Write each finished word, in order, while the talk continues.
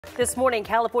This morning,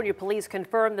 California police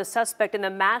confirmed the suspect in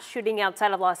the mass shooting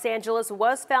outside of Los Angeles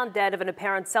was found dead of an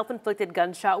apparent self-inflicted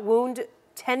gunshot wound.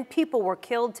 10 people were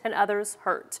killed, 10 others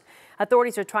hurt.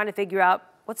 Authorities are trying to figure out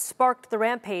what sparked the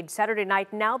rampage Saturday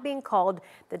night, now being called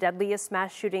the deadliest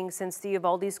mass shooting since the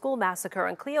Uvalde school massacre.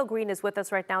 And Cleo Green is with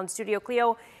us right now in studio.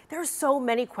 Cleo, there are so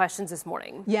many questions this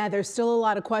morning. Yeah, there's still a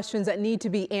lot of questions that need to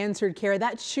be answered, Kara.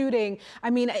 That shooting,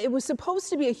 I mean, it was supposed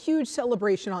to be a huge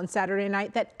celebration on Saturday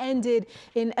night that ended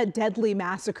in a deadly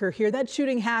massacre here. That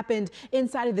shooting happened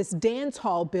inside of this dance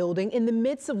hall building in the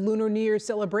midst of Lunar New Year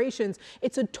celebrations.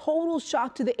 It's a total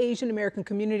shock to the Asian American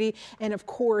community. And of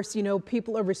course, you know,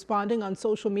 people are responding on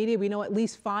social media. We know at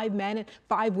least 5 men and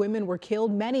 5 women were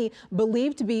killed, many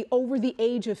believed to be over the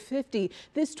age of 50.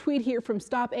 This tweet here from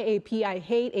Stop AAP I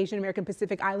Hate, Asian American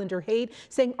Pacific Islander Hate,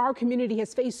 saying our community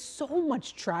has faced so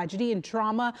much tragedy and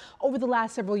trauma over the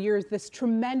last several years. This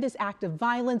tremendous act of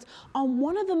violence on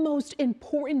one of the most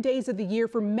important days of the year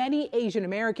for many Asian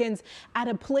Americans at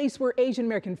a place where Asian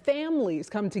American families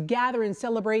come to gather and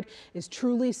celebrate is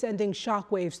truly sending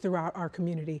shockwaves throughout our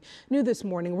community. New this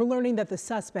morning, we're learning that the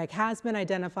suspect has been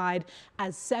identified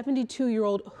as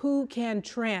 72-year-old Hu Can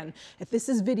Tran. If this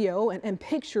is video and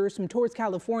pictures from towards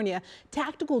California,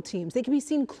 tactical teams, they can be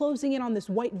seen closing in on this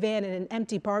white van in an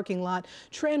empty parking lot.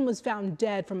 Tran was found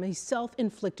dead from a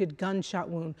self-inflicted gunshot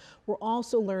wound. We're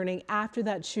also learning after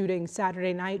that shooting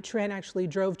Saturday night, Tran actually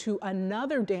drove to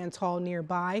another dance hall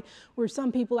nearby where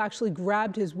some people actually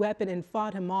grabbed his weapon and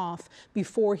fought him off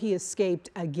before he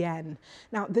escaped again.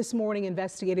 Now, this morning,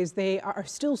 investigators, they are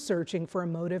still searching for a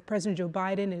motive. President Joe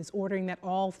Biden is ordering that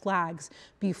all flags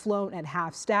be flown at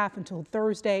half-staff until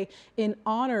Thursday in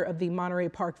honor of the Monterey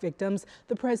Park victims.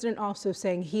 The president also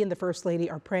saying he and the First Lady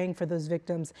are praying for those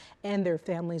victims and their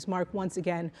families. Mark, once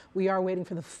again, we are waiting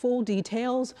for the full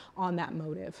details on that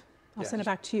motive. I'll send it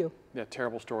back to you. Yeah,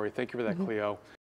 terrible story. Thank you for that, Cleo.